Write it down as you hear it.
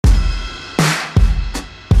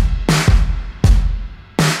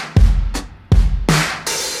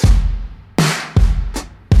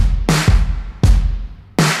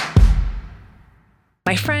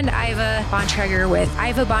My friend Iva Bontrager with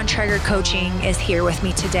Iva Bontrager Coaching is here with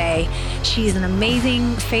me today. She's an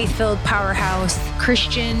amazing, faith-filled powerhouse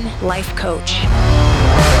Christian life coach.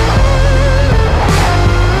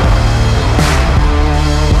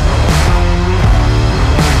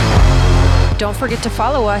 Don't forget to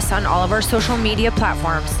follow us on all of our social media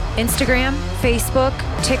platforms: Instagram, Facebook,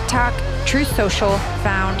 TikTok, Truth Social,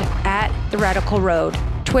 found at The Radical Road,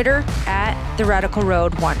 Twitter at The Radical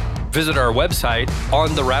Road 1. Visit our website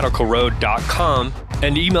ontheradicalroad.com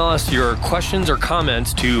and email us your questions or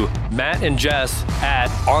comments to Matt and Jess at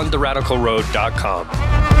ontheradicalroad.com.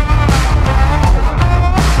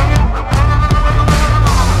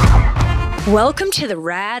 Welcome to The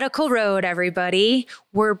Radical Road, everybody.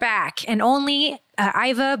 We're back, and only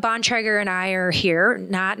Iva Bontrager and I are here,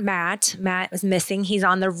 not Matt. Matt is missing. He's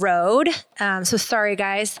on the road. So sorry,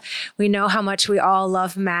 guys. We know how much we all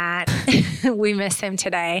love Matt. We miss him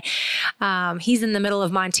today. He's in the middle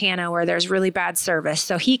of Montana where there's really bad service,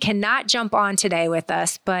 so he cannot jump on today with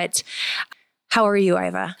us. But how are you,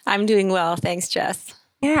 Iva? I'm doing well. Thanks, Jess.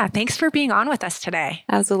 Yeah, thanks for being on with us today.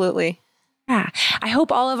 Absolutely. Yeah, I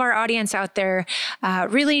hope all of our audience out there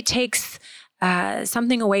really takes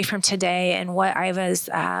something away from today and what Iva's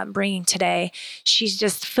bringing today. She's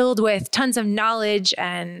just filled with tons of knowledge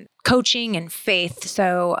and coaching and faith.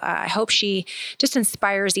 So I hope she just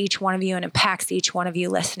inspires each one of you and impacts each one of you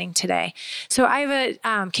listening today. So Iva,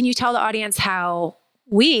 can you tell the audience how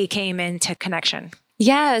we came into connection?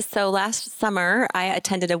 Yeah, so last summer I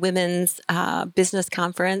attended a women's business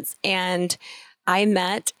conference, and I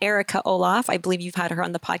met Erica Olaf. I believe you've had her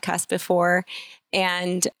on the podcast before,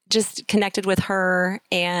 and just connected with her.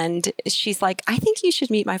 And she's like, I think you should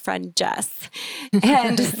meet my friend Jess.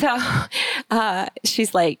 And so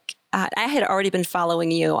she's like, I had already been following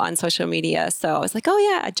you on social media. So I was like, oh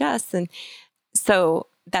yeah, Jess. And so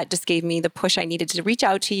that just gave me the push I needed to reach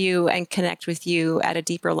out to you and connect with you at a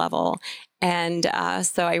deeper level. And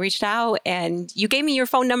so I reached out, and you gave me your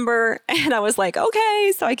phone number, and I was like,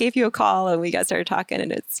 okay. So I gave you a call, and we got started talking,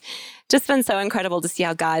 and it's just been so incredible to see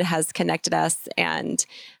how God has connected us. And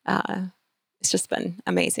it's just been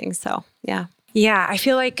amazing. So, yeah. Yeah, I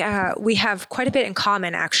feel like we have quite a bit in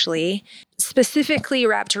common, actually, specifically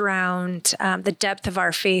wrapped around the depth of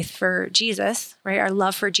our faith for Jesus, right? Our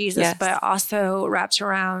love for Jesus, yes. But also wrapped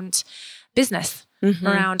around business,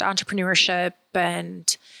 around entrepreneurship,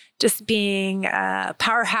 and just being a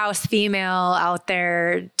powerhouse female out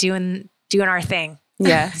there doing our thing.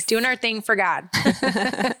 Yes. Doing our thing for God.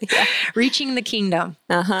 Yeah. Reaching the kingdom.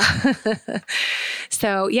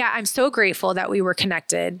 So yeah, I'm so grateful that we were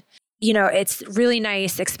connected. You know, it's really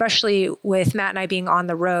nice, especially with Matt and I being on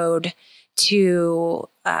the road, to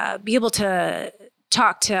be able to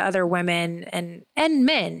talk to other women and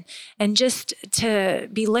men, and just to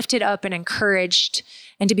be lifted up and encouraged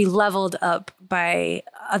and to be leveled up by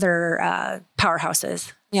other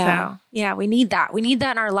powerhouses. Yeah. So yeah, we need that. We need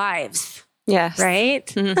that in our lives. Yes.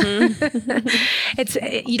 Right? You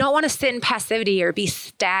don't want to sit in passivity or be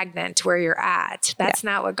stagnant where you're at. That's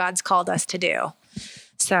not what God's called us to do.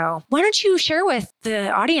 So why don't you share with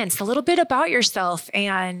the audience a little bit about yourself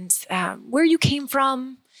and where you came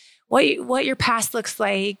from, what your past looks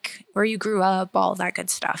like, where you grew up, all that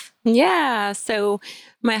good stuff. Yeah. So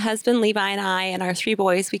my husband, Levi, and I, and our 3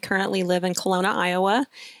 boys, we currently live in Kelowna, Iowa.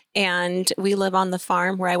 And we live on the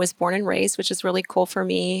farm where I was born and raised, which is really cool for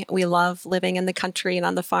me. We love living in the country and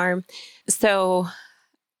on the farm. So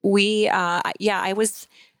I was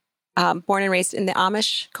born and raised in the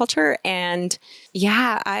Amish culture. And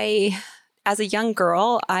as a young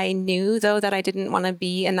girl, I knew, though, that I didn't want to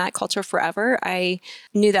be in that culture forever. I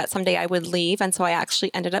knew that someday I would leave. And so I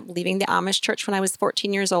actually ended up leaving the Amish church when I was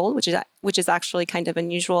 14 years old, which is actually kind of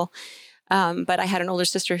unusual. But I had an older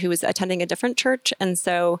sister who was attending a different church. And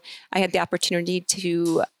so I had the opportunity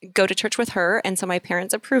to go to church with her. And so my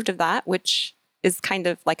parents approved of that, which is kind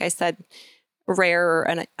of, like I said, rare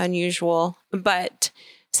and unusual. But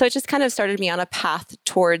so it just kind of started me on a path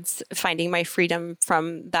towards finding my freedom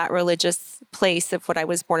from that religious place of what I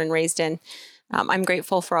was born and raised in. I'm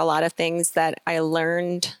grateful for a lot of things that I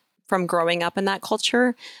learned from growing up in that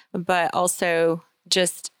culture, but also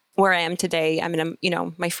just where I am today. I mean,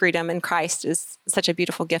 my freedom in Christ is such a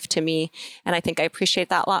beautiful gift to me. And I think I appreciate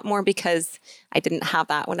that a lot more because I didn't have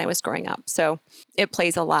that when I was growing up. So it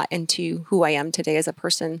plays a lot into who I am today as a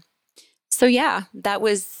person. So yeah, that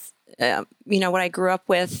was what I grew up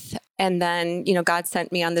with. And then, God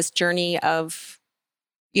sent me on this journey of,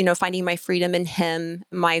 finding my freedom in Him,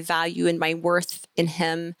 my value and my worth in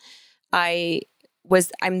Him. I'm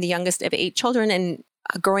the youngest of 8 children, and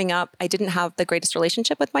growing up, I didn't have the greatest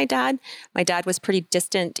relationship with my dad. My dad was pretty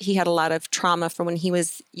distant. He had a lot of trauma from when he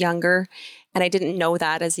was younger. And I didn't know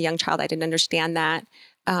that as a young child. I didn't understand that.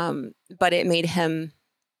 But it made him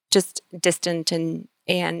just distant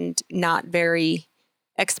and not very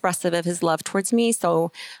expressive of his love towards me.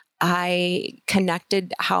 So I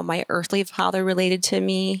connected how my earthly father related to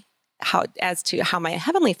me, as to how my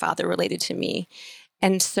heavenly father related to me.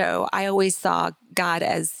 And so I always saw God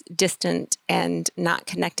as distant and not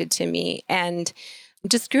connected to me, and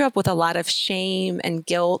just grew up with a lot of shame and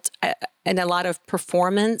guilt and a lot of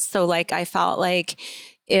performance. So like I felt like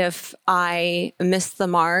if I missed the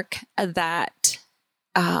mark, that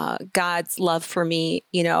God's love for me,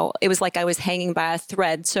 it was like I was hanging by a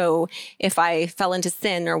thread. So if I fell into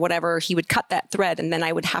sin or whatever, he would cut that thread, and then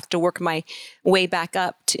I would have to work my way back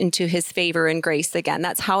up into his favor and grace again.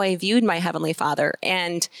 That's how I viewed my Heavenly Father.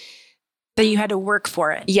 And that you had to work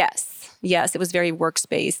for it. Yes, it was very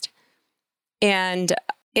works-based. And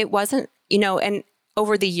it wasn't, and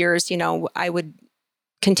over the years, I would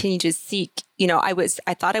continue to seek,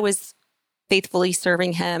 I thought I was faithfully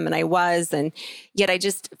serving him, and I was, and yet I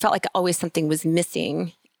just felt like always something was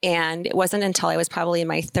missing. And it wasn't until I was probably in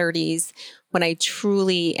my 30s when I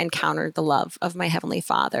truly encountered the love of my Heavenly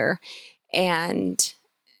Father. And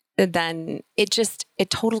then it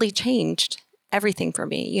totally changed everything for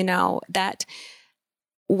me, that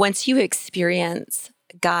once you experience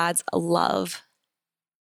God's love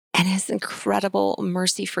and his incredible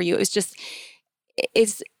mercy for you,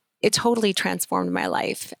 it totally transformed my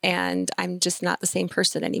life, and I'm just not the same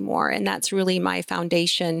person anymore. And that's really my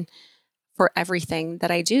foundation for everything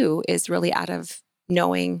that I do, is really out of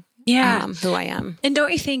knowing who I am. And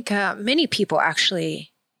don't you think many people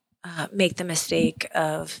actually make the mistake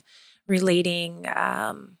of relating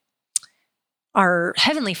our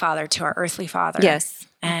Heavenly Father to our earthly father? Yes.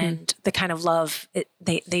 And the kind of love,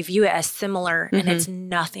 they view it as similar, and it's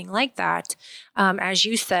nothing like that. As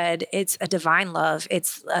you said, it's a divine love.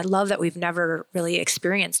 It's a love that we've never really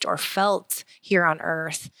experienced or felt here on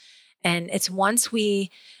earth. And it's once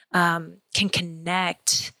we can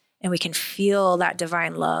connect and we can feel that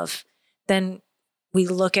divine love, then we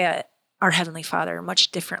look at our Heavenly Father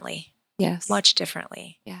much differently. Yes. Much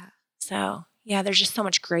differently. Yeah. So, there's just so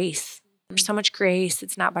much grace. There's so much grace.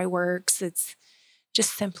 It's not by works. It's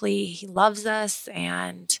just simply he loves us,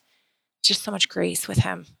 and just so much grace with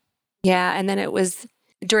him. Yeah. And then it was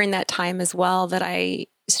during that time as well that I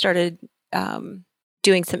started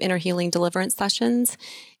doing some inner healing deliverance sessions,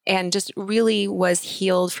 and just really was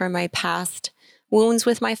healed from my past wounds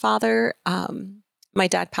with my father. My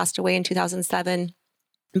dad passed away in 2007,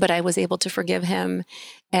 but I was able to forgive him,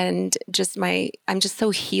 and I'm just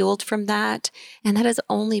so healed from that. And that is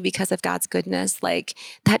only because of God's goodness. Like,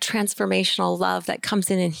 that transformational love that comes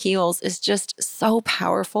in and heals is just so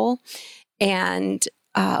powerful. And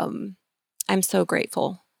I'm so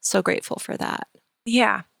grateful for that.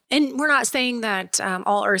 Yeah. And we're not saying that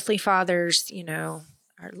all earthly fathers,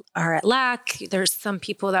 are at lack. There's some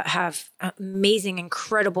people that have amazing,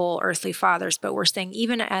 incredible earthly fathers, but we're saying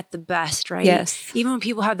even at the best, right? Yes. Even when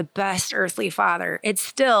people have the best earthly father, it's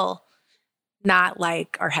still not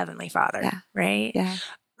like our Heavenly Father, right? Yeah.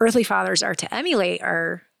 Earthly fathers are to emulate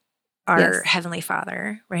our Yes. Heavenly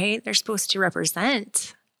Father, right? They're supposed to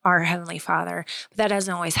represent our Heavenly Father, but that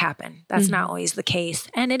doesn't always happen. That's not always the case.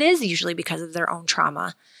 And it is usually because of their own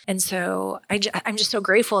trauma. And so I'm just so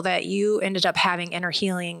grateful that you ended up having inner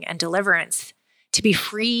healing and deliverance to be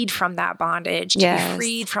freed from that bondage, to be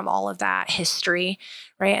freed from all of that history,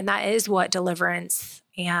 right? And that is what deliverance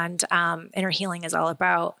and inner healing is all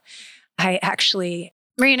about. I actually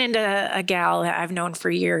ran into a gal that I've known for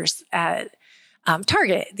years at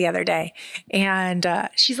Target the other day. And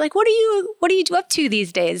she's like, what do you do up to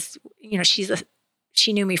these days?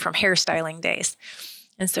 She knew me from hairstyling days.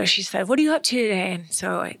 And so she said, what are you up to today? And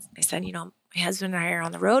so I said, my husband and I are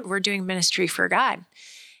on the road. We're doing ministry for God.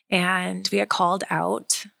 And we got called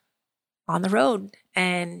out on the road.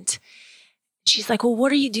 And she's like, well,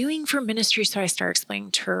 what are you doing for ministry? So I started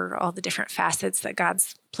explaining to her all the different facets that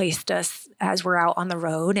God's placed us as we're out on the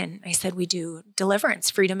road. And I said, we do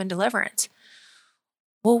deliverance, freedom and deliverance.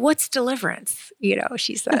 Well, what's deliverance?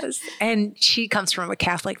 She says. And she comes from a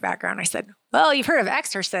Catholic background. I said, well, you've heard of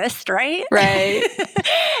exorcist, right? Right.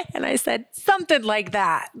 And I said, something like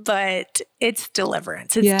that, but it's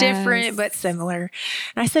deliverance. It's different, but similar.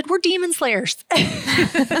 And I said, we're demon slayers.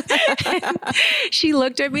 She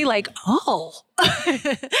looked at me like, oh.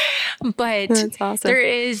 But that's awesome. There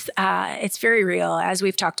is, it's very real, as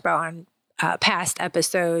we've talked about on past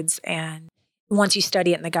episodes. And once you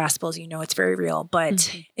study it in the Gospels, it's very real,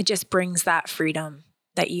 but it just brings that freedom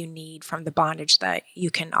that you need from the bondage that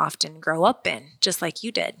you can often grow up in, just like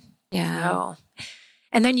you did. Yeah. So,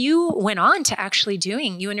 and then you went on to actually you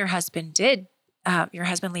and your husband did, your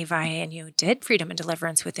husband Levi, and you did freedom and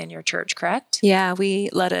deliverance within your church, correct? Yeah, we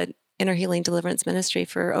led an inner healing deliverance ministry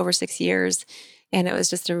for over 6 years. And it was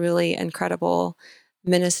just a really incredible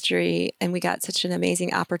ministry. And we got such an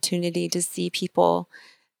amazing opportunity to see people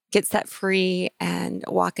get set free and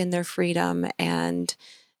walk in their freedom. And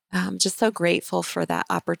just so grateful for that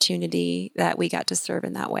opportunity that we got to serve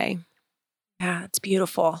in that way. Yeah, it's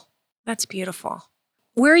beautiful. That's beautiful.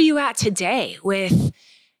 Where are you at today with,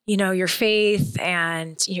 your faith,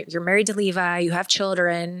 and you're married to Levi, you have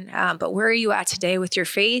children, but where are you at today with your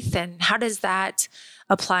faith, and how does that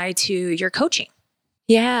apply to your coaching?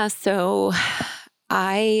 Yeah, so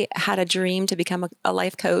I had a dream to become a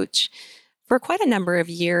life coach for quite a number of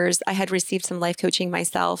years. I had received some life coaching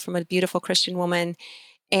myself from a beautiful Christian woman,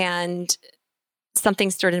 and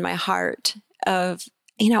something stirred in my heart of,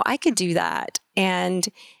 I could do that. And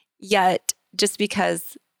yet, just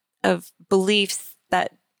because of beliefs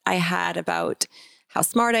that I had about how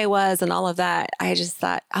smart I was and all of that, I just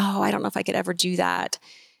thought, I don't know if I could ever do that.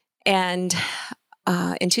 And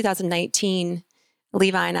in 2019,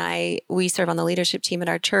 Levi and we serve on the leadership team at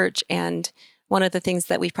our church. And one of the things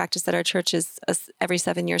that we practice at our church is every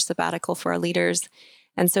 7 year sabbatical for our leaders.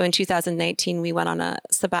 And so in 2019, we went on a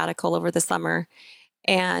sabbatical over the summer.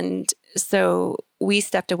 And so we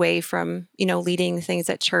stepped away from, leading things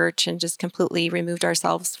at church and just completely removed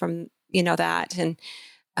ourselves from, that. And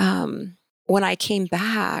when I came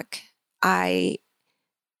back, I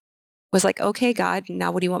was like, okay, God,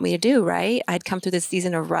 now what do you want me to do? Right. I'd come through this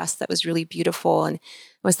season of rest that was really beautiful and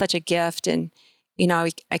was such a gift. And,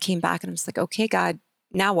 I came back and I was like, okay, God,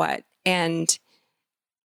 now what? And,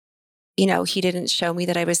 he didn't show me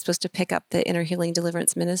that I was supposed to pick up the inner healing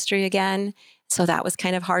deliverance ministry again. So that was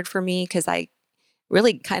kind of hard for me because I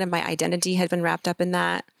really kind of my identity had been wrapped up in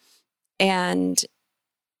that. And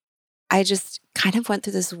I just kind of went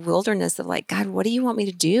through this wilderness of like, God, what do you want me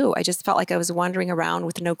to do? I just felt like I was wandering around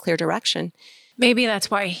with no clear direction. Maybe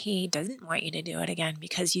that's why he doesn't want you to do it again,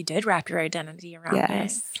 because you did wrap your identity around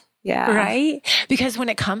it. Yeah. Right? Because when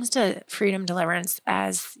it comes to freedom deliverance,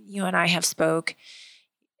 as you and I have spoke,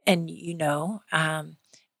 and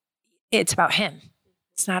it's about him.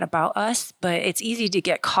 It's not about us, but it's easy to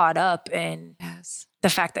get caught up in the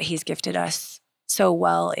fact that he's gifted us so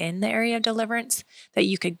well in the area of deliverance that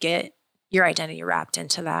you could get your identity wrapped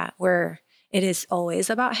into that, where it is always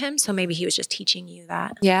about him. So maybe he was just teaching you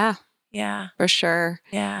that. Yeah. Yeah. For sure.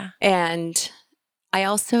 Yeah. And I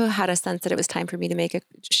also had a sense that it was time for me to make a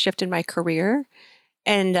shift in my career.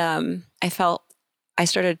 And I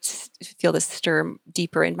started to feel this stir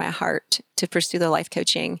deeper in my heart to pursue the life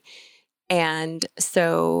coaching. And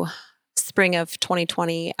so spring of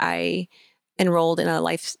 2020, I enrolled in a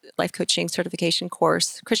life coaching certification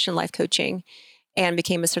course, Christian life coaching, and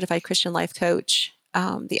became a certified Christian life coach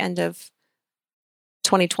the end of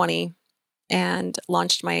 2020, and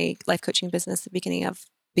launched my life coaching business at the beginning of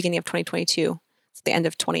 2022. It's the end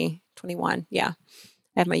of 2021. Yeah,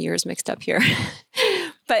 I have my years mixed up here.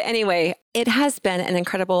 But anyway, it has been an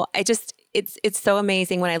incredible, it's so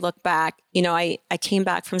amazing when I look back. I came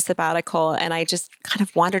back from sabbatical and I just kind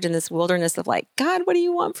of wandered in this wilderness of like, God, what do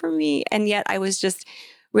you want from me? And yet I was just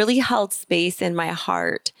really held space in my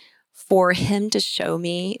heart for him to show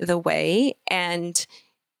me the way. And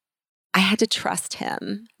I had to trust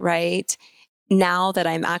him, right? Now that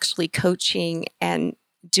I'm actually coaching and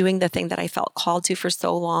doing the thing that I felt called to for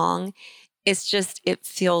so long, it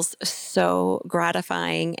feels so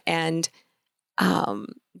gratifying and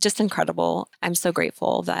just incredible. I'm so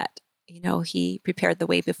grateful that, he prepared the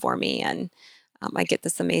way before me, and I get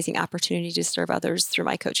this amazing opportunity to serve others through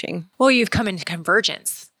my coaching. Well, you've come into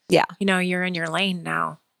convergence. Yeah. You're in your lane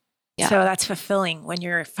now. Yeah. So that's fulfilling when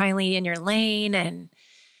you're finally in your lane, and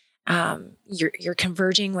you're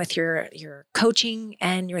converging with your coaching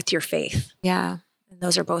and with your faith. Yeah. And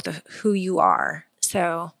those are both of who you are.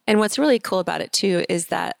 So, and what's really cool about it too is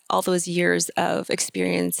that all those years of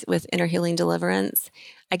experience with inner healing deliverance,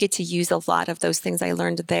 I get to use a lot of those things I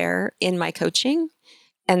learned there in my coaching.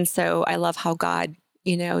 And so I love how God,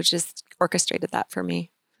 just orchestrated that for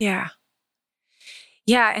me. Yeah.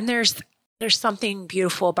 Yeah. And there's something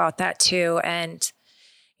beautiful about that too. And,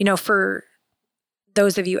 for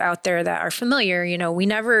those of you out there that are familiar, we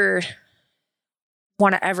never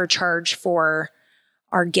want to ever charge for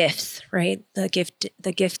our gifts, right? The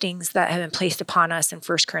giftings that have been placed upon us in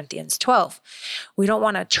 1 Corinthians 12. We don't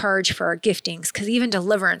want to charge for our giftings, because even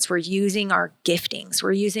deliverance, we're using our giftings.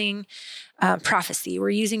 We're using prophecy. We're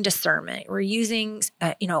using discernment. We're using,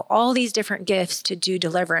 all these different gifts to do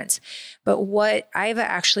deliverance. But what Iva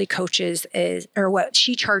actually coaches what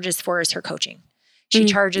she charges for is her coaching. She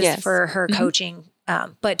charges for her coaching,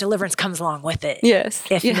 but deliverance comes along with it. Yes.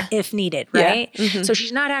 If needed, right? Yeah. Mm-hmm. So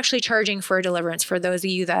she's not actually charging for deliverance. For those of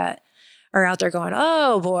you that are out there going,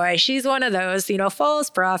 oh boy, she's one of those, false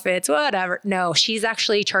prophets, whatever. No, she's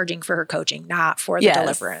actually charging for her coaching, not for the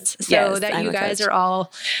deliverance. So that you guys are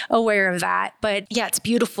all aware of that. But yeah, it's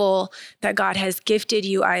beautiful that God has gifted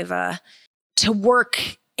you, Iva, to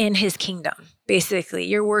work in his kingdom. Basically,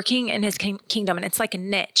 you're working in his kingdom, and it's like a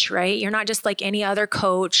niche, right? You're not just like any other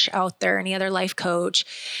coach out there, any other life coach.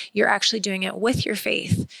 You're actually doing it with your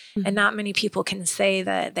faith. Mm-hmm. And not many people can say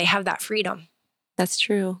that they have that freedom. That's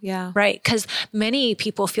true. Yeah. Right. Because many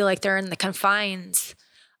people feel like they're in the confines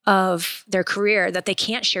of their career, that they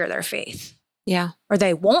can't share their faith. Yeah. Or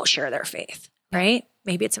they won't share their faith, right?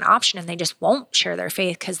 Maybe it's an option and they just won't share their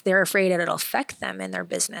faith because they're afraid it'll affect them in their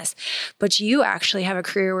business. But you actually have a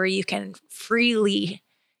career where you can freely,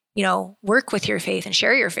 work with your faith and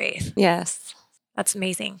share your faith. Yes. That's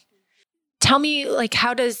amazing. Tell me,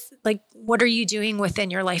 what are you doing within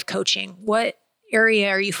your life coaching? What area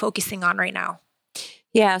are you focusing on right now?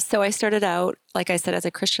 Yeah. So I started out, like I said, as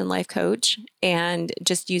a Christian life coach, and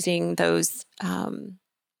just using those,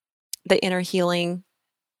 the inner healing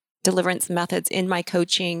deliverance methods in my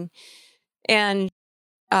coaching. And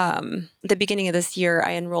the beginning of this year,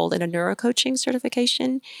 I enrolled in a neurocoaching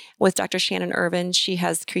certification with Dr. Shannon Irvin. She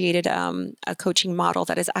has created a coaching model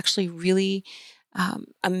that is actually really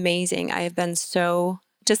amazing. I have been so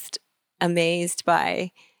just amazed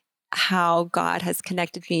by how God has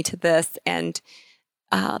connected me to this, and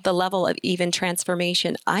the level of even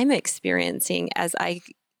transformation I'm experiencing as I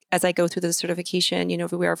go through the certification.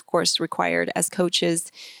 We are, of course, required as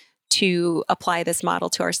coaches to apply this model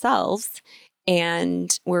to ourselves.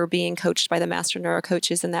 And we're being coached by the master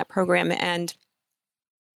neurocoaches in that program. And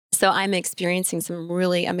so I'm experiencing some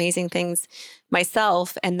really amazing things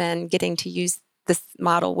myself, and then getting to use this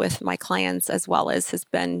model with my clients as well has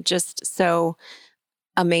been just so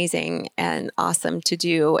amazing and awesome to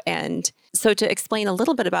do. And so to explain a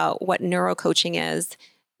little bit about what neurocoaching is,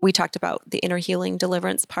 we talked about the inner healing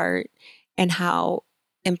deliverance part and how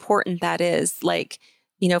important that is.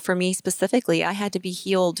 For me specifically, I had to be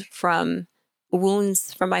healed from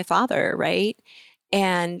wounds from my father, right?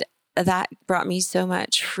 And that brought me so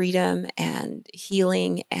much freedom and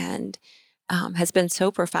healing, and has been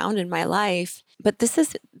so profound in my life. But this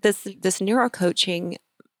neurocoaching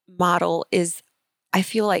model is, I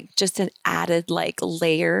feel like, just an added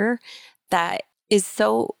layer that is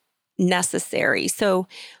so necessary. So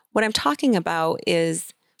what I'm talking about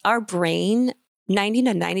is our brain. 90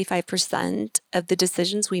 to 95% of the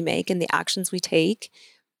decisions we make and the actions we take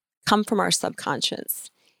come from our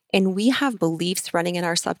subconscious. And we have beliefs running in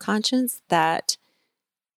our subconscious that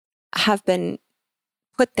have been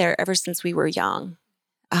put there ever since we were young,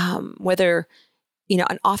 whether,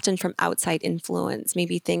 and often from outside influence,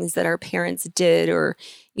 maybe things that our parents did, or,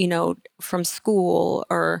 from school,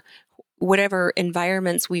 or whatever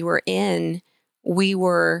environments we were in, we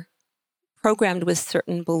were programmed with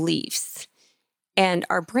certain beliefs. And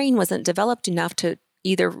our brain wasn't developed enough to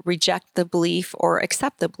either reject the belief or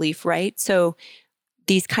accept the belief, right? So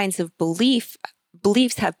these kinds of beliefs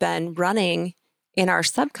have been running in our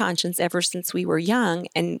subconscious ever since we were young,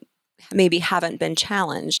 and maybe haven't been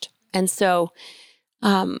challenged. And so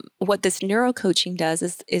what this neurocoaching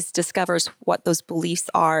does is discovers what those beliefs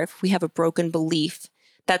are. If we have a broken belief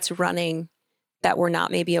that's running that we're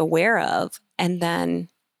not maybe aware of, and then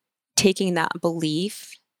taking that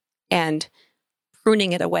belief and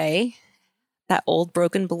pruning it away, that old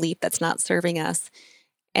broken belief that's not serving us,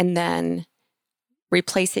 and then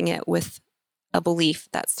replacing it with a belief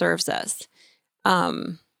that serves us.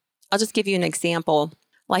 I'll just give you an example.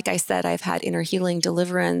 Like I said, I've had inner healing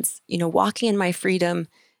deliverance, walking in my freedom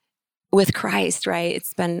with Christ, right?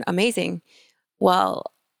 It's been amazing.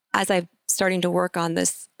 Well, as I'm starting to work on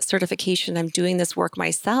this certification, I'm doing this work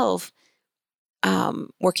myself,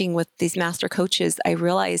 working with these master coaches, I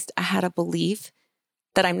realized I had a belief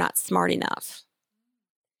that I'm not smart enough.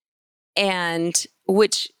 And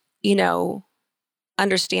which,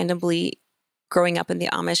 understandably, growing up in the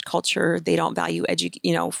Amish culture, they don't value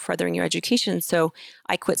furthering your education. So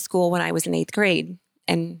I quit school when I was in 8th grade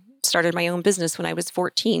and started my own business when I was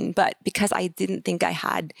 14. But because I didn't think I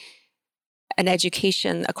had an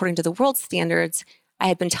education according to the world standards, I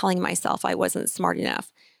had been telling myself I wasn't smart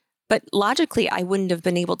enough. But logically, I wouldn't have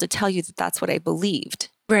been able to tell you that that's what I believed.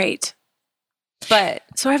 Right. But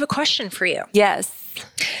So I have a question for you. yes.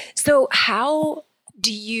 So how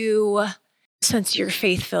do you, since you're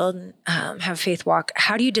faith-filled and have a faith walk,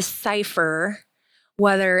 how do you decipher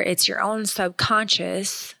whether it's your own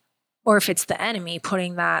subconscious or if it's the enemy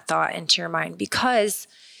putting that thought into your mind? Because,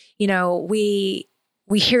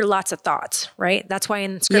 we hear lots of thoughts, right? That's why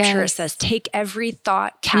in scripture it says, take every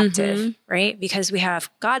thought captive, right? Because we have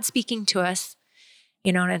God speaking to us,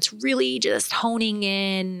 and it's really just honing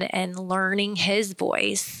in and learning his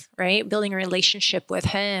voice, right? Building a relationship with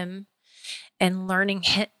him and learning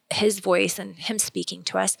his voice and him speaking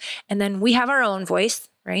to us. And then we have our own voice,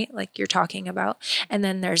 right? Like you're talking about. And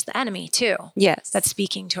then there's the enemy too. Yes. That's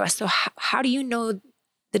speaking to us. So how do you know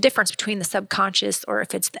the difference between the subconscious or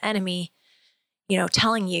if it's the enemy,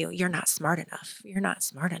 telling you you're not smart enough. You're not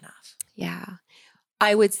smart enough. Yeah.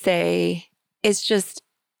 I would say it's just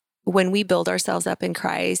when we build ourselves up in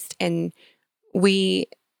Christ and we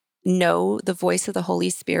know the voice of the Holy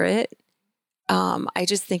Spirit, I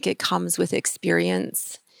just think it comes with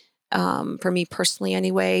experience. For me personally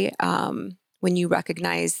anyway, when you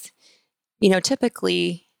recognize,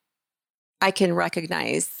 typically I can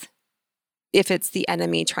recognize if it's the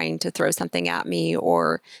enemy trying to throw something at me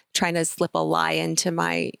or trying to slip a lie into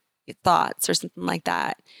my thoughts or something like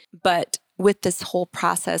that. But with this whole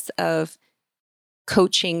process of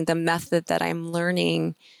coaching, the method that I'm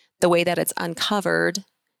learning, the way that it's uncovered,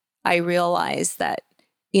 I realized that,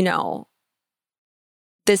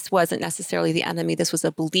 this wasn't necessarily the enemy. This was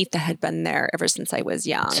a belief that had been there ever since I was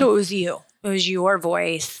young. So it was you. It was your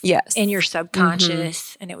voice in your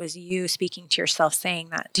subconscious, and it was you speaking to yourself, saying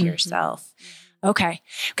that to yourself. Okay.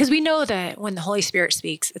 Because we know that when the Holy Spirit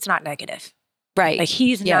speaks, it's not negative. Right. Like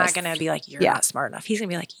he's not going to be like, you're not smart enough. He's going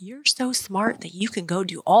to be like, you're so smart that you can go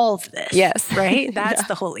do all of this. Yes. Right? That's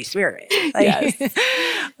the Holy Spirit.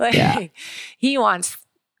 Like, he wants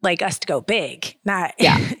like us to go big, not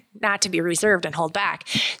to be reserved and hold back.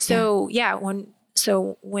 So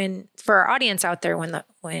when for our audience out there, when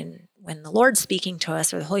the Lord's speaking to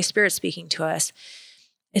us or the Holy Spirit speaking to us,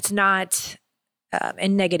 it's not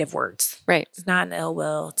in negative words. Right. It's not in ill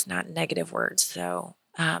will. It's not in negative words. So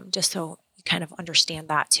just so you kind of understand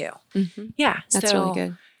that too. Mm-hmm. Yeah. That's really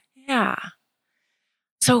good. Yeah.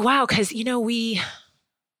 So, wow. Cause we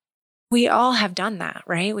all have done that,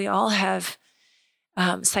 right? We all have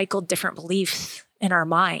cycled different beliefs in our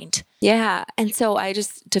mind. Yeah. And so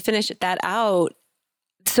to finish that out,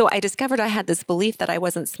 so I discovered I had this belief that I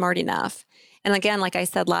wasn't smart enough. And again, like I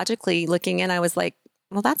said, logically looking in, I was like,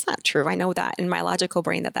 well, that's not true. I know that in my logical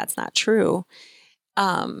brain that's not true.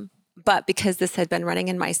 But because this had been running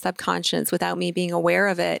in my subconscious without me being aware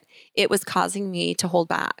of it, it was causing me to hold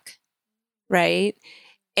back. Right.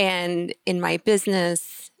 And in my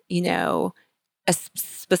business,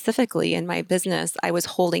 specifically in my business, I was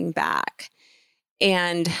holding back.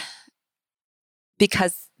 And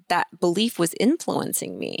because that belief was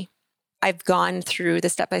influencing me, I've gone through the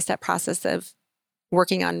step-by-step process of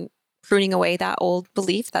working on pruning away that old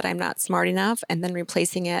belief that I'm not smart enough and then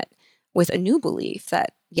replacing it with a new belief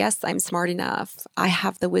that, yes, I'm smart enough. I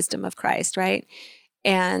have the wisdom of Christ, right?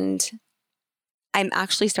 And I'm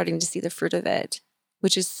actually starting to see the fruit of it,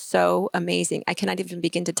 which is so amazing. I cannot even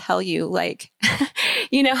begin to tell you, like,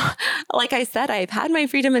 like I said, I've had my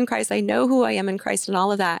freedom in Christ. I know who I am in Christ and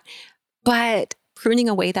all of that. But pruning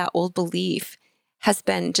away that old belief has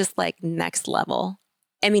been just like next level.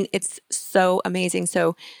 I mean, it's so amazing.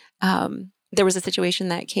 So there was a situation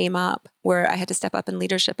that came up where I had to step up in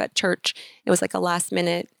leadership at church. It was like a last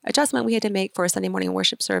minute adjustment we had to make for a Sunday morning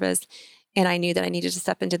worship service. And I knew that I needed to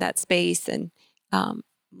step into that space and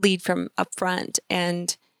lead from up front.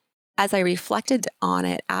 And as I reflected on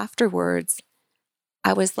it afterwards,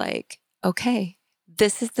 I was like, okay,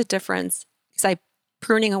 this is the difference. Because I'm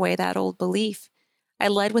pruning away that old belief. I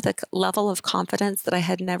led with a level of confidence that I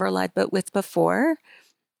had never led with before.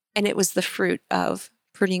 And it was the fruit of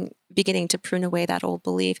beginning to prune away that old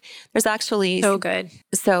belief. There's actually... So good.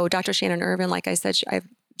 So Dr. Shannon Irvin, like I said,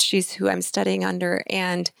 she's who I'm studying under.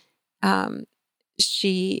 And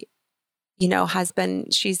she,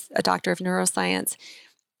 she's a doctor of neuroscience.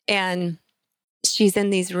 And she's in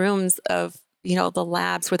these rooms of, the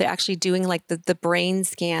labs where they're actually doing like the brain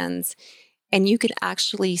scans. And you could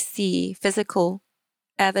actually see physical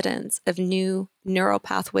evidence of new neural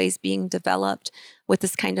pathways being developed with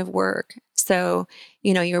this kind of work. So,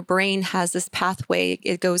 your brain has this pathway.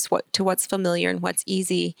 It goes to what's familiar and what's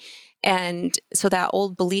easy. And so that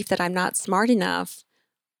old belief that I'm not smart enough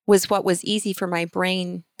was what was easy for my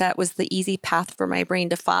brain. That was the easy path for my brain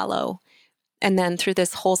to follow. And then through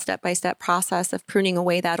this whole step-by-step process of pruning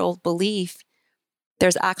away that old belief,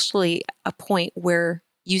 there's actually a point where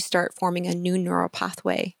you start forming a new neural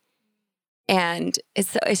pathway. And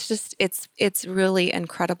it's really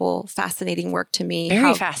incredible, fascinating work to me.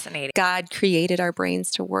 Very fascinating. God created our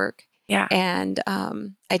brains to work. Yeah. And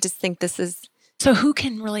I just think this is... So who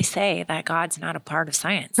can really say that God's not a part of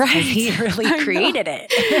science? Right. Because he really created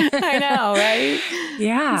it. I know, right?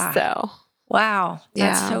 Yeah. So... Wow.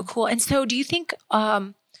 That's Yeah. so cool. And so do you think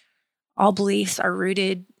all beliefs are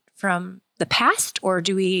rooted from the past, or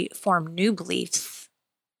do we form new beliefs?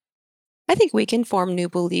 I think we can form new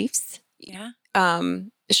beliefs. Yeah.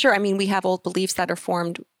 Sure. I mean, we have old beliefs that are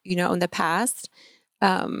formed, in the past.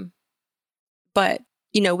 But,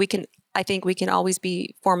 I think we can always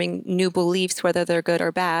be forming new beliefs, whether they're good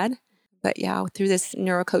or bad. But yeah, through this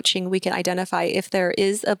neurocoaching, we can identify if there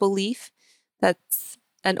is a belief that's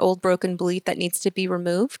an old broken belief that needs to be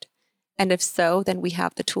removed. And if so, then we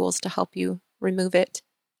have the tools to help you remove it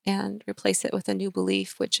and replace it with a new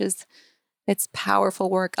belief, it's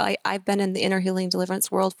powerful work. I've been in the inner healing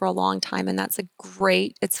deliverance world for a long time, and that's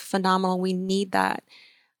it's phenomenal. We need that.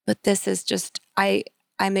 But this is just,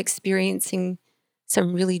 I'm experiencing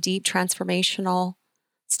some really deep transformational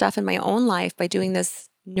stuff in my own life by doing this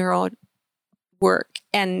neuro work.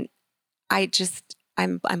 And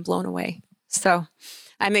I'm blown away. So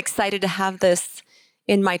I'm excited to have this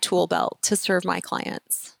in my tool belt to serve my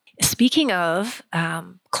clients. Speaking of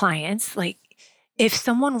clients, like if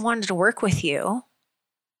someone wanted to work with you,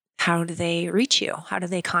 how do they reach you? How do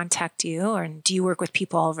they contact you? Or do you work with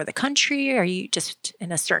people all over the country? Are you just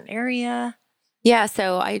in a certain area? Yeah,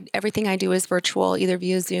 so everything I do is virtual, either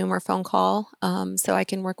via Zoom or phone call. So I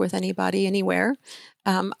can work with anybody, anywhere.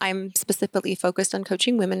 I'm specifically focused on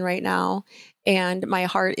coaching women right now. And my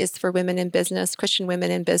heart is for women in business, Christian women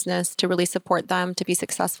in business, to really support them to be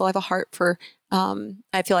successful. I have a heart for,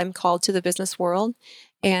 I feel I'm called to the business world,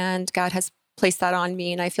 and God has placed that on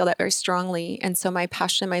me, and I feel that very strongly. And so my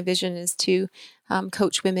passion, my vision is to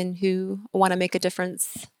coach women who want to make a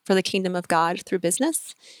difference for the kingdom of God through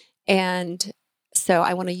business. And so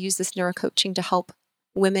I want to use this neurocoaching to help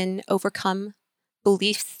women overcome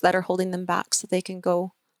beliefs that are holding them back so they can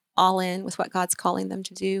go all in with what God's calling them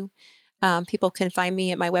to do. People can find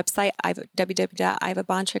me at my website,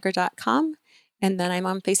 www.ivabontrager.com. And then I'm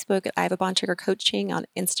on Facebook at Iva Bontrager Coaching, on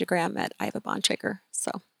Instagram at Iva Bontrager.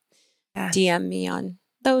 So yes. DM me on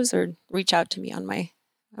those or reach out to me on my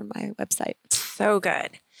website. So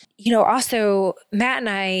good. Also, Matt and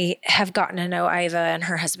I have gotten to know Iva and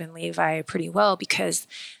her husband Levi pretty well because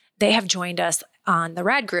they have joined us on the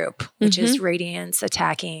RAD group, which is Radiance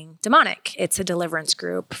Attacking Demonic. It's a deliverance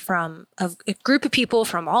group from a group of people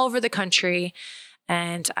from all over the country.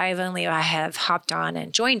 And Iva and Levi have hopped on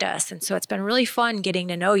and joined us. And so it's been really fun getting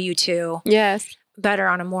to know you two better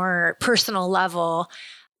on a more personal level.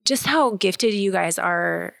 Just how gifted you guys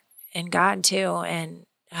are in God too. And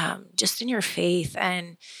just in your faith.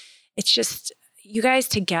 And it's just you guys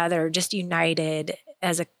together, just united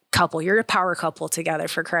as a couple. You're a power couple together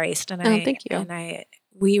for Christ. And thank you. And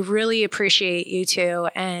we really appreciate you two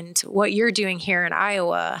and what you're doing here in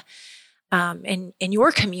Iowa, in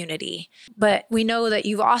your community. But we know that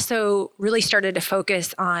you've also really started to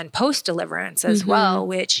focus on post-deliverance as well,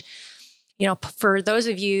 which, for those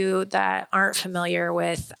of you that aren't familiar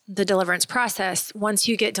with the deliverance process, once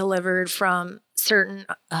you get delivered from certain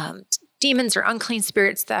demons or unclean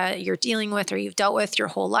spirits that you're dealing with or you've dealt with your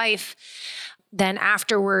whole life, then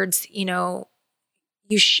afterwards, you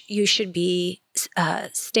should be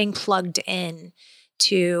staying plugged in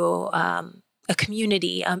to a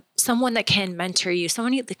community, someone that can mentor you,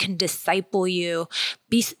 someone that can disciple you,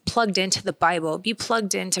 be plugged into the Bible, be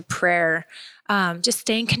plugged into prayer, just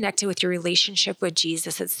staying connected with your relationship with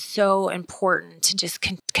Jesus. It's so important to just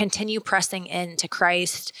continue pressing into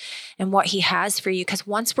Christ and what he has for you. Because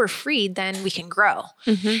once we're freed, then we can grow.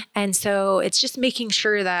 And so it's just making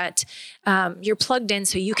sure that you're plugged in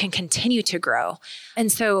so you can continue to grow. And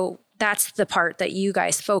so that's the part that you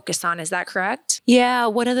guys focus on. Is that correct? Yeah.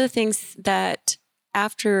 One of the things that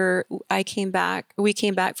after we came back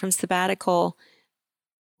from sabbatical,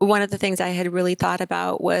 one of the things I had really thought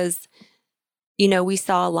about was, we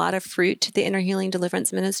saw a lot of fruit to the inner healing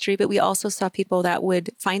deliverance ministry, but we also saw people that would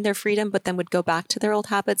find their freedom, but then would go back to their old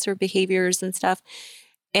habits or behaviors and stuff.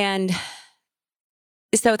 And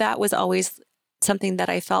so that was always something that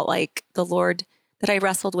I felt like that I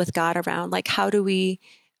wrestled with God around, like, how do we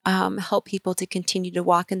help people to continue to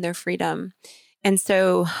walk in their freedom? And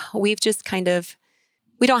so we've just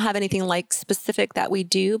we don't have anything like specific that we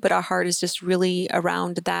do, but our heart is just really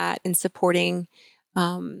around that and supporting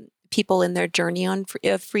people in their journey on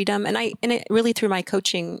freedom. And it really through my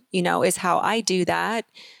coaching, is how I do that.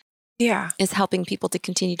 Yeah. Is helping people to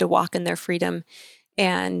continue to walk in their freedom.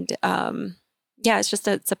 And it's just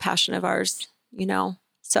it's a passion of ours,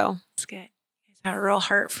 so. That's good. It's got a real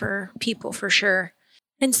heart for people for sure.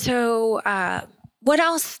 And so what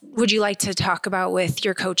else would you like to talk about with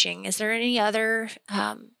your coaching? Is there any other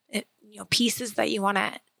pieces that you want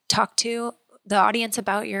to talk to the audience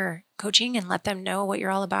about your coaching and let them know what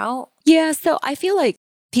you're all about? Yeah. So I feel like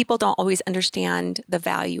people don't always understand the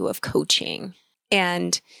value of coaching.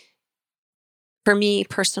 And for me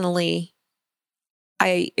personally,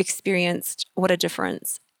 I experienced what a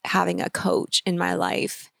difference having a coach in my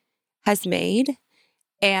life has made.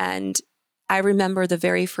 And I remember the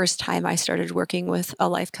very first time I started working with a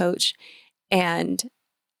life coach and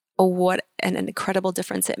what an incredible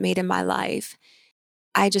difference it made in my life.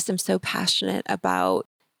 I just am so passionate about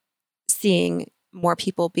seeing more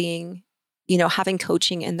people being, having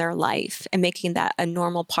coaching in their life and making that a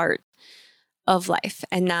normal part of life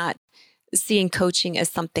and not seeing coaching as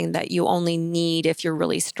something that you only need if you're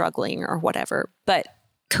really struggling or whatever. But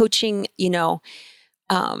coaching,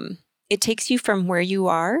 it takes you from where you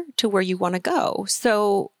are to where you want to go.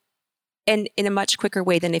 So, and in a much quicker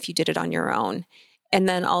way than if you did it on your own. And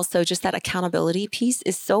then also just that accountability piece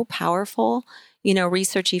is so powerful.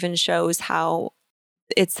 Research even shows how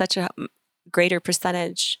it's such a greater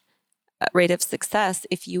percentage rate of success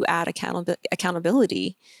if you add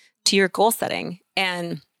accountability to your goal setting.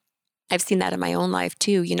 And I've seen that in my own life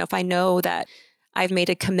too. If I know that I've made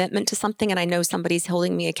a commitment to something and I know somebody's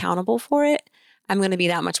holding me accountable for it, I'm going to be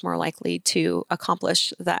that much more likely to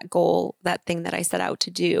accomplish that goal, that thing that I set out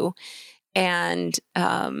to do. And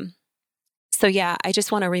so, I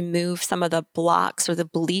just want to remove some of the blocks or the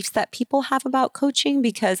beliefs that people have about coaching,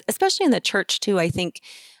 because especially in the church too, I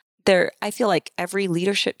feel like every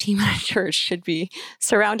leadership team in a church should be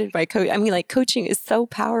surrounded by coaching. I mean, like coaching is so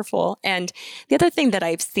powerful. And the other thing that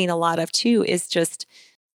I've seen a lot of too is just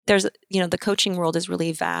there's, the coaching world is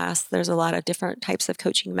really vast. There's a lot of different types of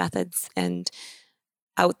coaching methods and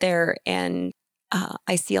out there. And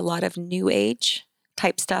I see a lot of new age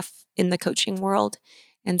type stuff in the coaching world.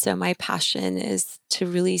 And so my passion is to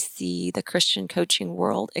really see the Christian coaching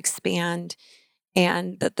world expand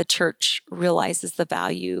and that the church realizes the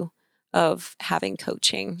value of having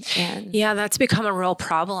coaching. And that's become a real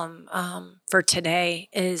problem for today.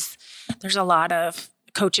 Is there's a lot of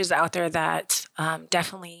coaches out there that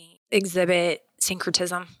definitely exhibit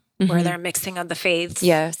syncretism, where they're mixing of the faiths.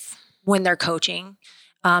 Yes, when they're coaching,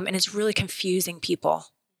 and it's really confusing people.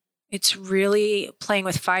 It's really playing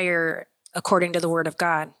with fire according to the Word of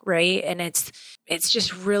God, right? And it's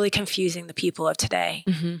just really confusing the people of today.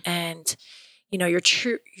 And your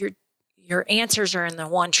answers are in the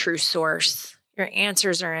one true source. Your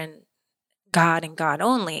answers are in God and God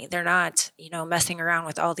only. They're not, messing around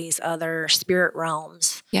with all these other spirit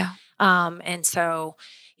realms. Yeah. And so,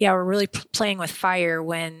 we're really playing with fire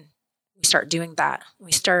when we start doing that.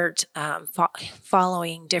 We start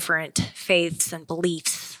following different faiths and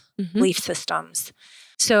belief systems.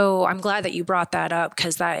 So I'm glad that you brought that up,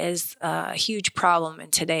 because that is a huge problem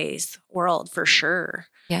in today's world for sure.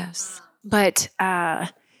 Yes. But,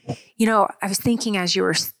 I was thinking as you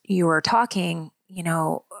were talking,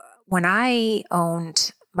 when I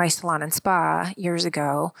owned my salon and spa years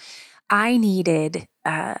ago, I needed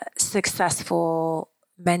successful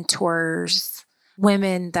mentors,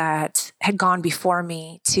 women that had gone before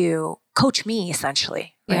me to coach me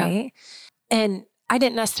essentially, right? Yeah. And I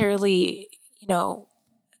didn't necessarily,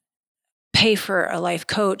 pay for a life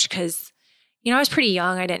coach because, I was pretty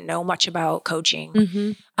young. I didn't know much about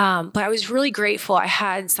coaching. But I was really grateful. I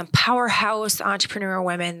had some powerhouse entrepreneur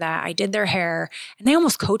women that I did their hair, and they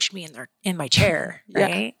almost coached me in my chair,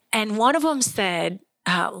 right? And one of them said,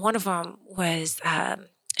 was,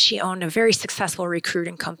 she owned a very successful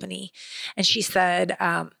recruiting company. And she said,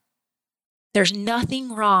 there's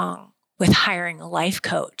nothing wrong with hiring a life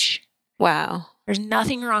coach. Wow. There's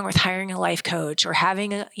nothing wrong with hiring a life coach or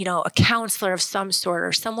having a counselor of some sort,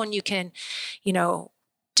 or someone you can,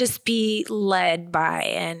 just be led by.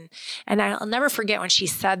 And I'll never forget when she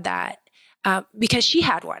said that, because she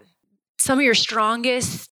had one. Some of your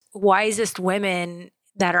strongest, wisest women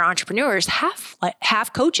that are entrepreneurs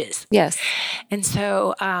have coaches. Yes. And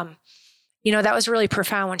so, that was really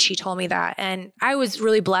profound when she told me that. And I was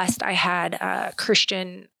really blessed. I had a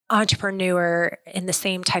Christian entrepreneur in the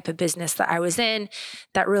same type of business that I was in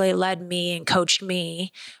that really led me and coached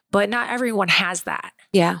me. But not everyone has that.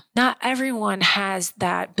 Yeah. Not everyone has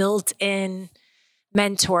that built-in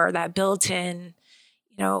mentor, that built-in,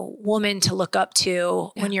 woman to look up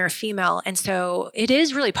to when you're a female. And so it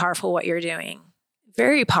is really powerful what you're doing.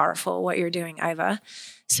 Very powerful what you're doing, Iva.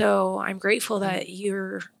 So I'm grateful that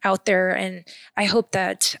you're out there, and I hope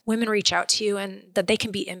that women reach out to you and that they can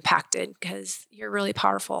be impacted because you're really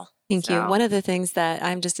powerful. Thank you. One of the things that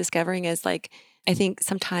I'm just discovering is I think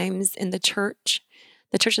sometimes in the church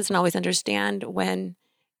doesn't always understand when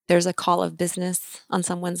there's a call of business on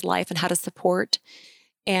someone's life and how to support.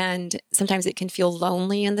 And sometimes it can feel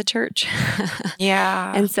lonely in the church.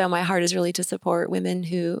 Yeah. And so my heart is really to support women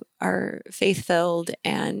who are faith-filled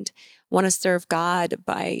and want to serve God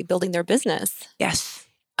by building their business. Yes.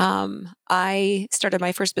 I started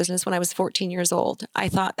my first business when I was 14 years old. I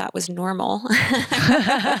thought that was normal. Looking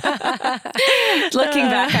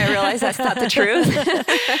back, I realized that's not the truth.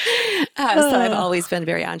 So I've always been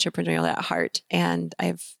very entrepreneurial at heart, and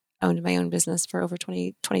I've owned my own business for over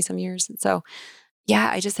 20 some years. And so, yeah,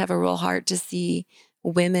 I just have a real heart to see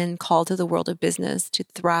women called to the world of business to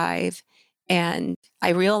thrive. And I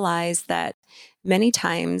realize that many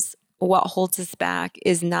times what holds us back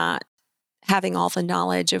is not having all the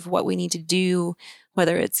knowledge of what we need to do,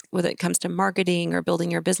 whether it comes to marketing or building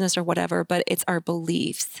your business or whatever, but it's our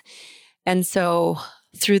beliefs. And so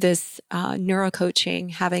through this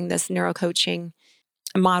neurocoaching, having this neurocoaching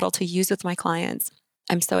model to use with my clients,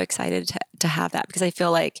 I'm so excited to have that, because I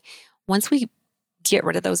feel like once we get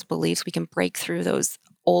rid of those beliefs, we can break through those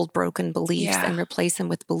old broken beliefs and replace them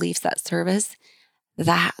with beliefs that serve us.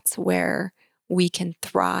 That's where we can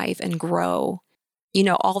thrive and grow.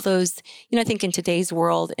 All those, I think in today's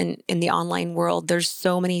world, in the online world, there's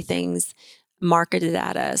so many things marketed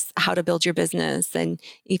at us, how to build your business. And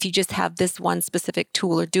if you just have this one specific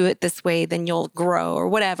tool or do it this way, then you'll grow or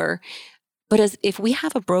whatever. But if we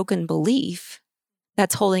have a broken belief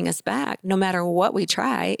that's holding us back, no matter what we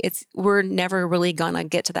try, we're never really going to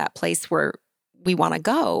get to that place where we want to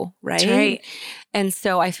go, right? That's right. And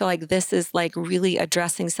so I feel like this is really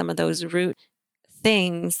addressing some of those root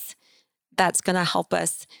things that's going to help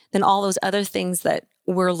us. Then all those other things that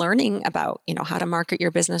we're learning about, how to market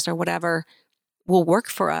your business or whatever, will work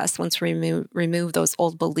for us once we remove those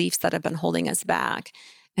old beliefs that have been holding us back.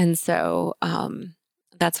 And so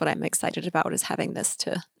that's what I'm excited about, is having this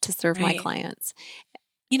to serve my clients.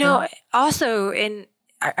 Also, and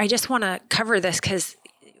I just want to cover this because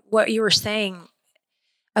what you were saying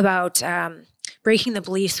about breaking the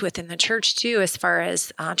beliefs within the church too, as far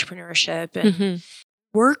as entrepreneurship, and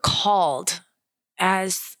we're called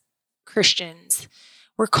as Christians,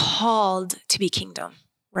 we're called to be kingdom,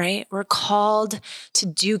 right? We're called to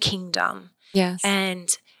do kingdom. Yes. And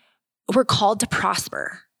we're called to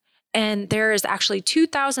prosper. And there is actually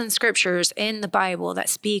 2,000 scriptures in the Bible that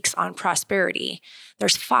speaks on prosperity.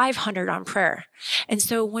 There's 500 on prayer. And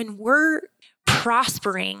so when we're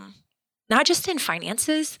prospering, not just in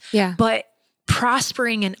finances, but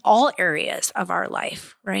prospering in all areas of our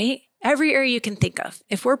life, right? Every area you can think of.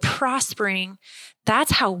 If we're prospering,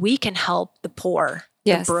 that's how we can help the poor,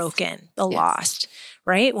 the broken, the lost,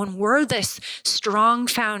 right? When we're this strong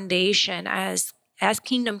foundation as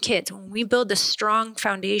kingdom kids, when we build this strong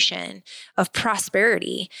foundation of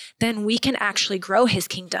prosperity, then we can actually grow his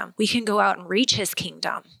kingdom. We can go out and reach his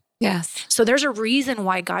kingdom. Yes. So there's a reason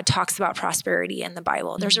why God talks about prosperity in the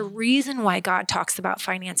Bible. There's a reason why God talks about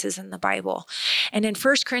finances in the Bible. And in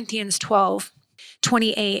 1 Corinthians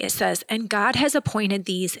 12:28, it says, "And God has appointed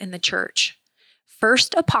these in the church: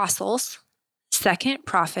 first apostles, second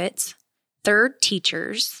prophets, third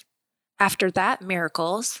teachers, after that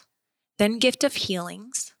miracles, then gift of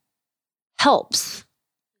healings, helps."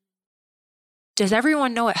 Does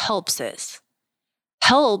everyone know what helps is?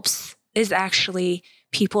 Helps is actually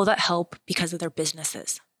people that help because of their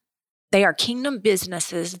businesses. They are kingdom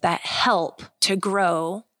businesses that help to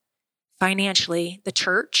grow financially the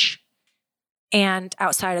church and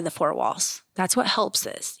outside of the four walls. That's what helps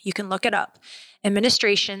is. You can look it up.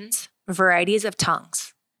 Administrations, varieties of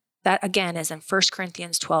tongues. That again is in 1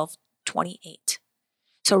 Corinthians 12:28.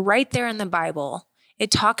 So right there in the Bible,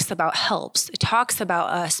 it talks about helps. It talks about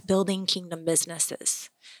us building kingdom businesses.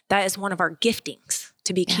 That is one of our giftings,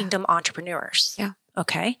 to be kingdom entrepreneurs. Yeah.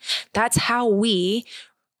 Okay. That's how we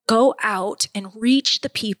go out and reach the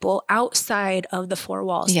people outside of the four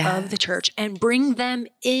walls of the church and bring them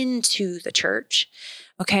into the church.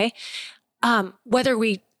 Okay. Whether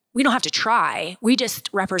we don't have to try, we just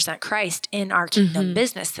represent Christ in our kingdom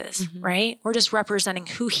businesses, right? We're just representing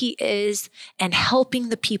who he is and helping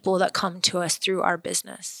the people that come to us through our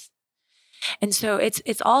business. And so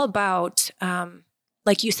it's all about,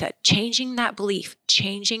 like you said, changing that belief,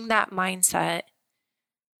 changing that mindset,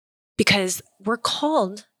 because we're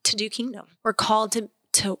called to do kingdom. We're called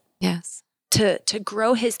to to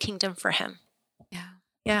grow his kingdom for him. Yeah.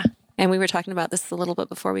 Yeah. And we were talking about this a little bit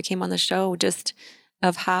before we came on the show, just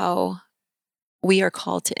of how we are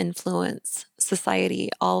called to influence society,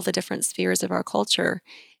 all the different spheres of our culture.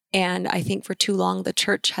 And I think for too long, the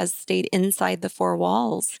church has stayed inside the four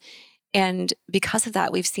walls. And because of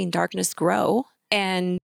that, we've seen darkness grow.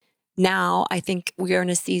 And now I think we are in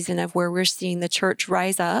a season of where we're seeing the church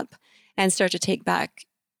rise up and start to take back,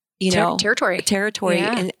 territory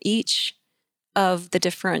in each of the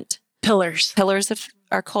different pillars of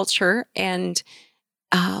our culture. And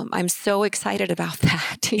I'm so excited about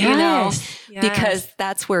that, Yes. because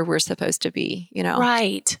that's where we're supposed to be,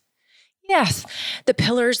 Right. Yes. The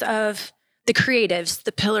pillars of the creatives,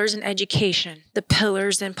 the pillars in education, the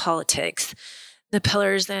pillars in politics, the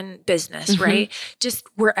pillars in business, right? Just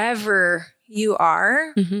wherever you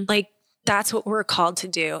are, like that's what we're called to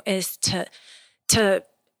do, is to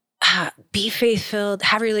be faith-filled,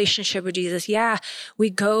 have a relationship with Jesus. Yeah, we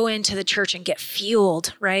go into the church and get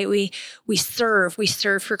fueled, right? We serve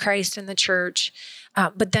for Christ in the church,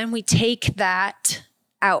 but then we take that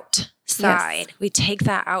outside. Yes. We take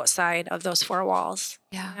that outside of those four walls,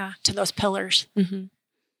 to those pillars.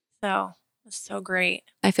 So it's so great.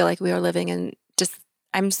 I feel like we are living in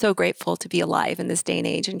I'm so grateful to be alive in this day and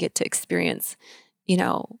age and get to experience,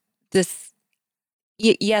 this.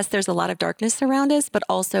 Yes, there's a lot of darkness around us, but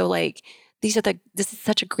also like this is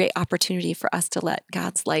such a great opportunity for us to let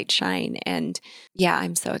God's light shine. And yeah,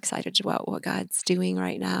 I'm so excited about what God's doing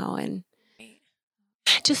right now. And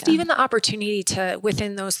just even the opportunity to,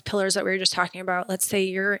 within those pillars that we were just talking about, let's say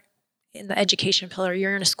you're in the education pillar,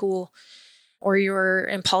 you're in a school, or you're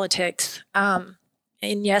in politics.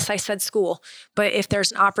 And yes, I said school, but if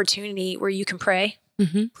there's an opportunity where you can pray,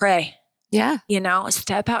 pray. Yeah.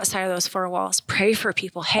 Step outside of those four walls, pray for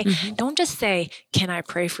people. Hey, don't just say, can I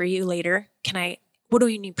pray for you later? What do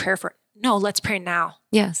you need prayer for? No, let's pray now.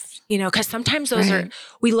 Yes. Because sometimes those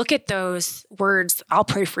we look at those words, I'll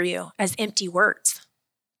pray for you, as empty words.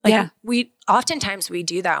 Oftentimes we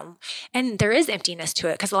do that. And there is emptiness to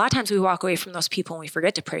it, because a lot of times we walk away from those people and we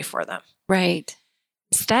forget to pray for them. Right.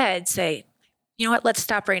 Instead, say, you know what, let's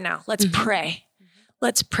stop right now. Let's pray.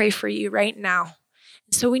 Let's pray for you right now.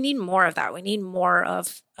 So we need more of that. We need more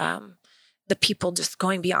of the people just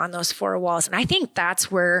going beyond those four walls. And I think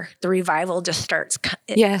that's where the revival just starts.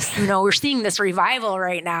 Yes. We're seeing this revival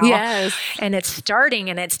right now. Yes. And it's starting,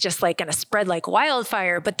 and it's just like going to spread like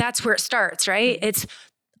wildfire. But that's where it starts, right? It's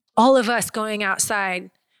all of us going outside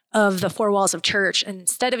of the four walls of church. And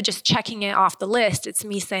instead of just checking it off the list, it's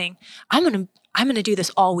me saying, I'm going to do this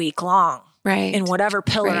all week long. Right. In whatever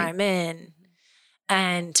pillar I'm in.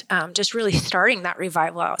 And just really starting that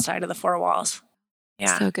revival outside of the four walls.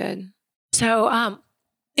 Yeah. So good. So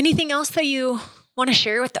anything else that you want to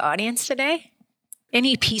share with the audience today?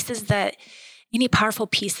 Any powerful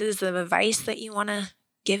pieces of advice that you want to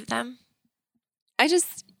give them? I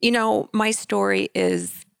just, my story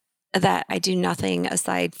is that I do nothing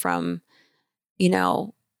aside from,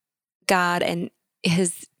 God and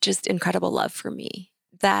his just incredible love for me.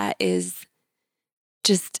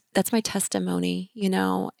 That's my testimony,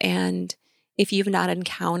 and if you've not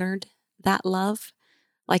encountered that love,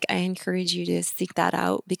 like, I encourage you to seek that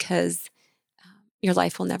out, because your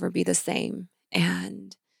life will never be the same.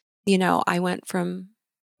 And, I went from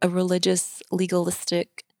a religious,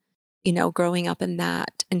 legalistic, growing up in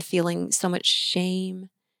that and feeling so much shame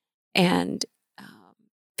and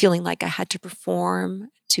feeling like I had to perform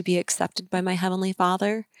to be accepted by my Heavenly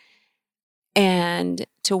Father. And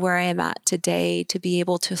to where I am at today, to be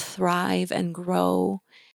able to thrive and grow,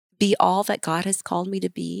 be all that God has called me to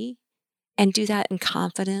be, and do that in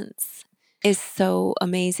confidence is so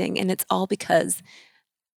amazing. And it's all because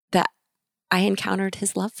that I encountered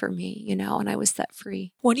his love for me, and I was set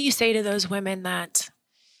free. What do you say to those women that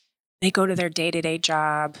they go to their day-to-day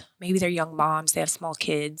job? Maybe they're young moms, they have small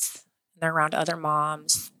kids, they're around other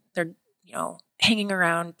moms, they're, hanging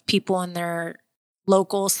around people in their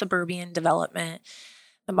local suburban development,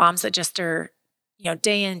 the moms that just are,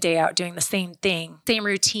 day in, day out doing the same thing, same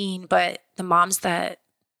routine, but the moms that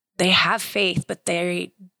they have faith, but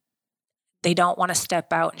they don't want to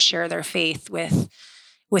step out and share their faith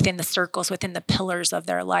within the circles, within the pillars of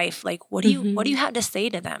their life. Like, what do you have to say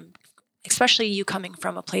to them? Especially you coming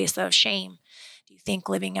from a place of shame. Do you think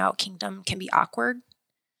living out kingdom can be awkward?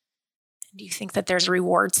 Do you think that there's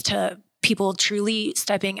rewards to people truly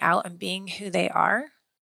stepping out and being who they are?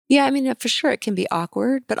 Yeah, for sure it can be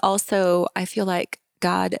awkward, but also I feel like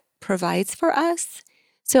God provides for us.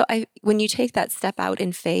 So when you take that step out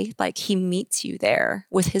in faith, like, he meets you there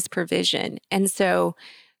with his provision. And so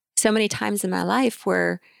many times in my life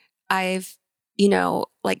where I've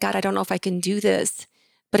like, God, I don't know if I can do this,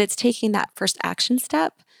 but it's taking that first action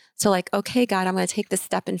step. So like, okay, God, I'm going to take this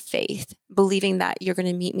step in faith, believing that you're going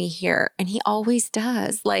to meet me here. And he always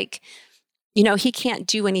does. Like, he can't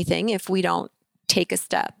do anything if we don't take a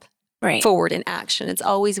step forward in action. It's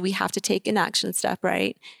always, we have to take an action step,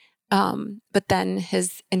 right? But then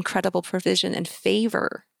his incredible provision and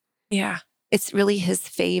favor. Yeah. It's really his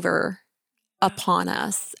favor upon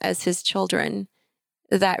us as his children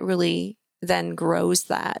that really then grows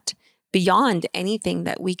that beyond anything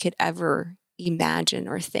that we could ever imagine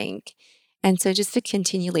or think. And so just to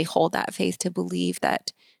continually hold that faith, to believe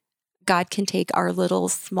that God can take our little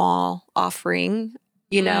small offering,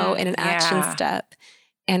 in an action step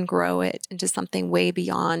and grow it into something way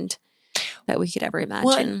beyond that we could ever imagine.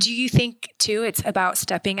 Well, do you think too, it's about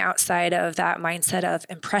stepping outside of that mindset of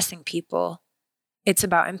impressing people? It's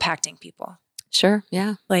about impacting people. Sure.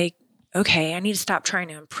 Yeah. Like, okay, I need to stop trying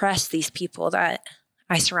to impress these people that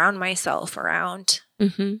I surround myself around,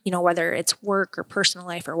 whether it's work or personal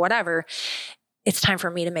life or whatever. It's time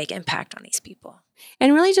for me to make impact on these people.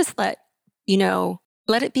 And really just let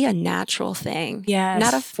it be a natural thing. Yes.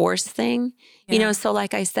 Not a forced thing. Yeah. So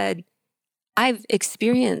like I said, I've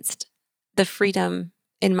experienced the freedom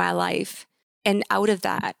in my life. And out of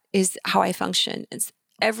that is how I function. It's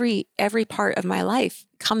every part of my life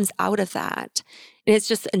comes out of that. And it's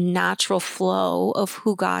just a natural flow of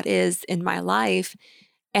who God is in my life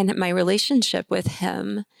and my relationship with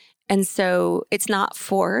him. And so it's not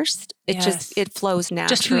forced. It flows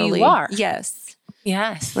naturally. Just who you are. Yes.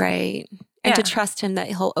 Yes. Right. And to trust him that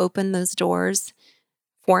he'll open those doors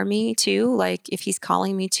for me too. Like if he's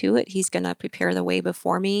calling me to it, he's going to prepare the way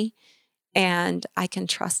before me, and I can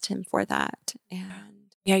trust him for that. And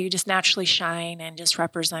you just naturally shine and just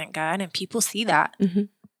represent God, and people see that. Mm-hmm.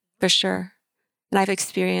 For sure. And I've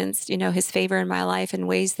experienced, his favor in my life in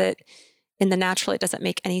ways that in the natural, it doesn't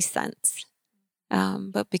make any sense.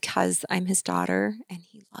 But because I'm his daughter and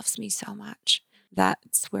he loves me so much,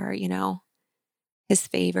 that's where, his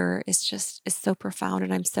favor is so profound.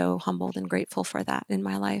 And I'm so humbled and grateful for that in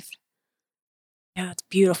my life. Yeah, it's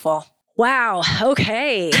beautiful. Wow.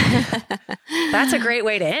 Okay. That's a great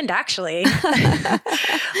way to end, actually.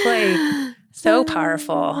 Like, so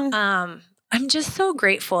powerful. I'm just so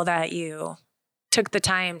grateful that you took the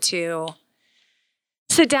time to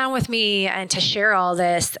sit down with me and to share all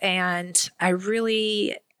this. And I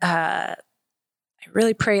really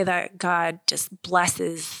pray that God just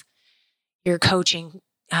blesses your coaching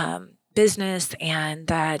business, and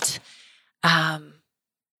that,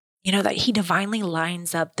 that he divinely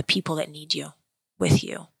lines up the people that need you with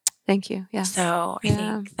you. Thank you. Yeah. So I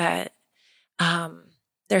think that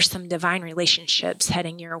there's some divine relationships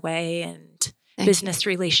heading your way, and business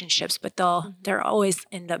relationships, but they'll always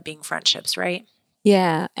end up being friendships, right?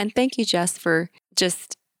 Yeah. And thank you, Jess, for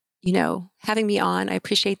just, having me on. I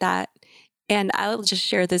appreciate that. And I'll just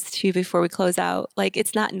share this too before we close out. Like,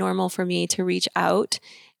 it's not normal for me to reach out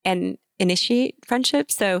and initiate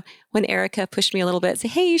friendship. So when Erica pushed me a little bit, say,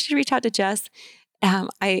 hey, you should reach out to Jess.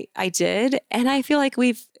 I did. And I feel like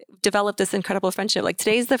we've developed this incredible friendship. Like,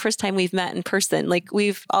 today's the first time we've met in person. Like,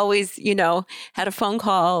 we've always, had a phone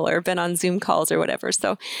call or been on Zoom calls or whatever.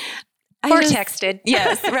 So texted.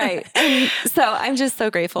 Yes, right. And so I'm just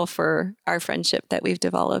so grateful for our friendship that we've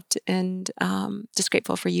developed, and just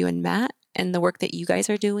grateful for you and Matt and the work that you guys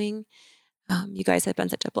are doing. You guys have been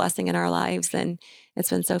such a blessing in our lives, and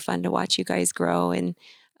it's been so fun to watch you guys grow, and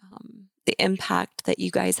the impact that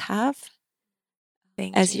you guys have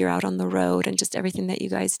as you're out on the road, and just everything that you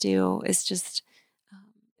guys do is just,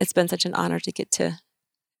 it's been such an honor to get to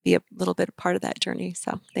be a little bit part of that journey.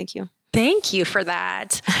 So thank you. Thank you for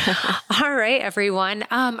that. All right, everyone.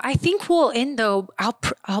 I think we'll end though.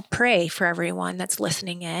 I'll pray for everyone that's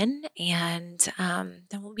listening in, and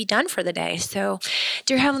then we'll be done for the day. So,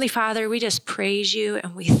 dear Heavenly Father, we just praise you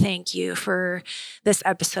and we thank you for this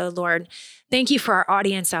episode, Lord. Thank you for our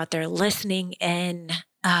audience out there listening in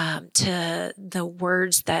to the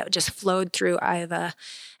words that just flowed through Iva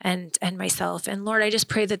and myself. And Lord, I just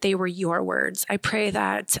pray that they were your words. I pray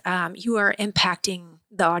that you are impacting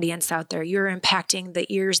the audience out there. You're impacting the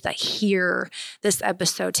ears that hear this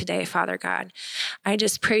episode today, Father God. I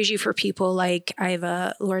just praise you for people like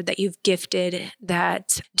Iva, Lord, that you've gifted,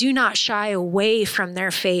 that do not shy away from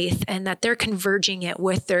their faith, and that they're converging it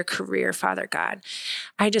with their career, Father God.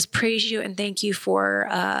 I just praise you and thank you for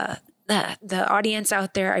the audience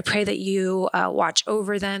out there. I pray that you watch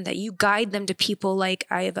over them, that you guide them to people like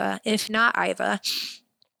Iva, if not Iva.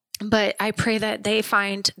 But I pray that they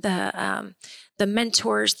find the the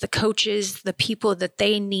mentors, the coaches, the people that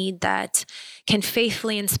they need that can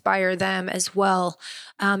faithfully inspire them as well.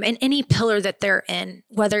 And any pillar that they're in,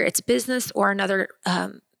 whether it's business or another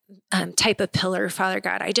type of pillar, Father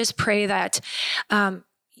God, I just pray that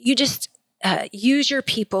you just use your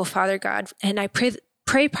people, Father God. And I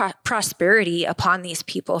pray prosperity upon these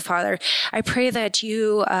people, Father. I pray that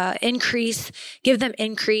you give them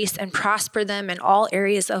increase and prosper them in all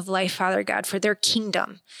areas of life, Father God, for their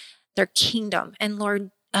kingdom. And Lord,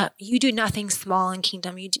 you do nothing small in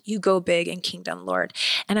kingdom. You go big in kingdom, Lord.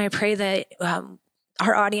 And I pray that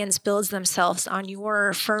our audience builds themselves on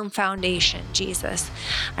your firm foundation, Jesus.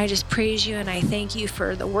 I just praise you and I thank you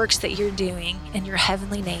for the works that you're doing in your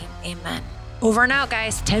heavenly name. Amen. Over and out,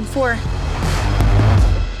 guys. 10-4.